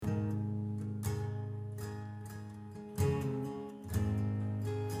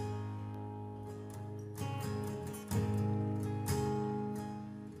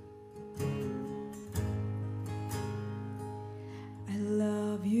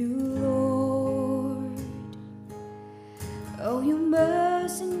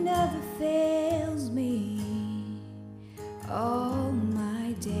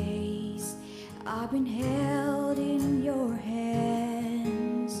I've been held in your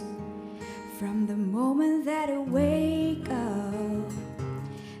hands from the moment that I wake up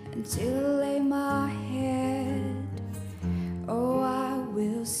until I lay my head. Oh, I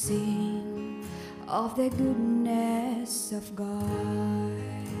will sing of the goodness of God.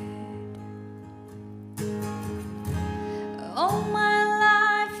 All my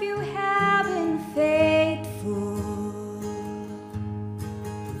life you have been faithful,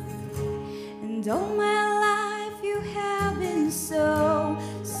 and all my life you have been so,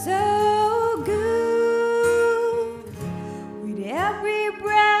 so good. With every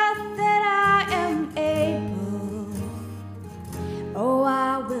breath that I am able, oh,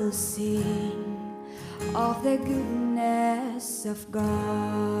 I will sing of the goodness of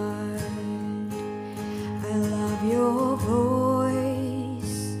God. I love your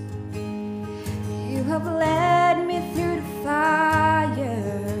voice. You have led me through the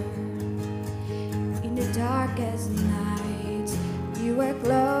fire. In the darkest nights, you were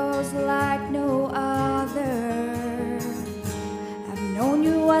close like no other. I've known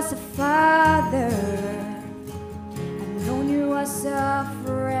you as a father, I've known you as a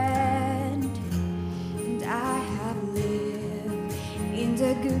friend, and I have lived in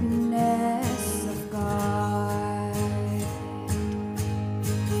the goodness of God.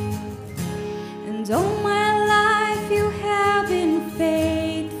 And all my life you have been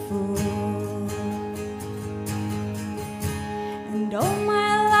faithful, and all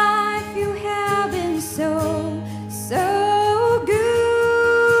my life you have been so, so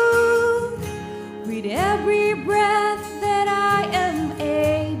good. With every breath that I am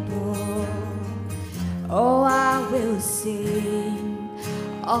able, oh, I will sing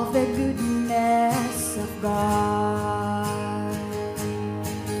of the goodness of God.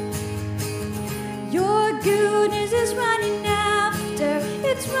 Your goodness is running after,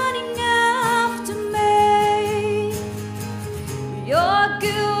 it's running after me. Your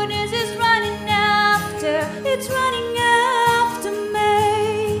goodness is running after, it's running after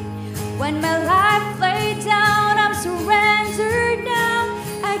me. When my life laid down, I'm surrendered now.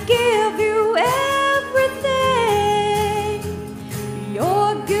 I give you everything.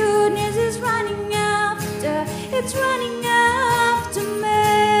 Your goodness is running after, it's running after me.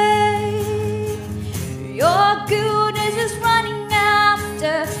 Your goodness is running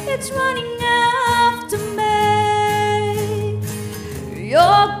after, it's running after me.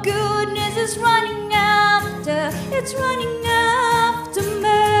 Your goodness is running after, it's running after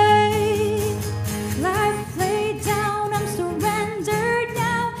me. Life laid down, I'm surrendered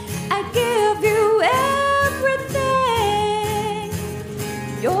now. I give you everything.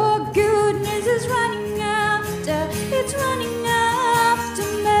 Your goodness is running after, it's running after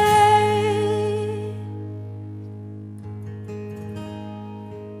me.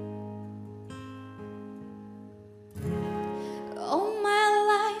 All my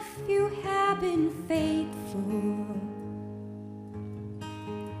life you have been faithful,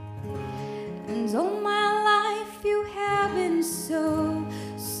 and all my life you have been so,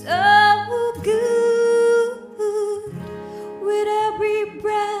 so good. With every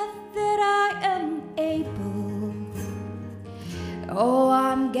breath that I am able, oh,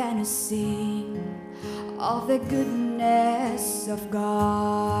 I'm gonna sing of the goodness of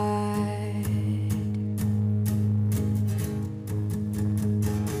God.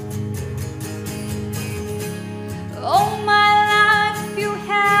 All my life you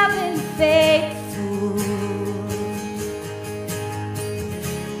have been faithful,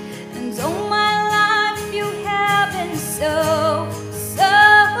 and all my life you have been so,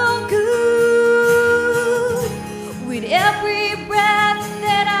 so good. With every breath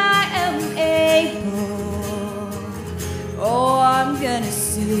that I am able, oh, I'm gonna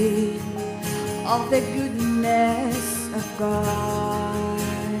sing of the goodness of God.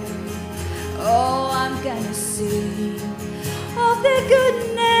 Oh, I'm gonna sing of the goodness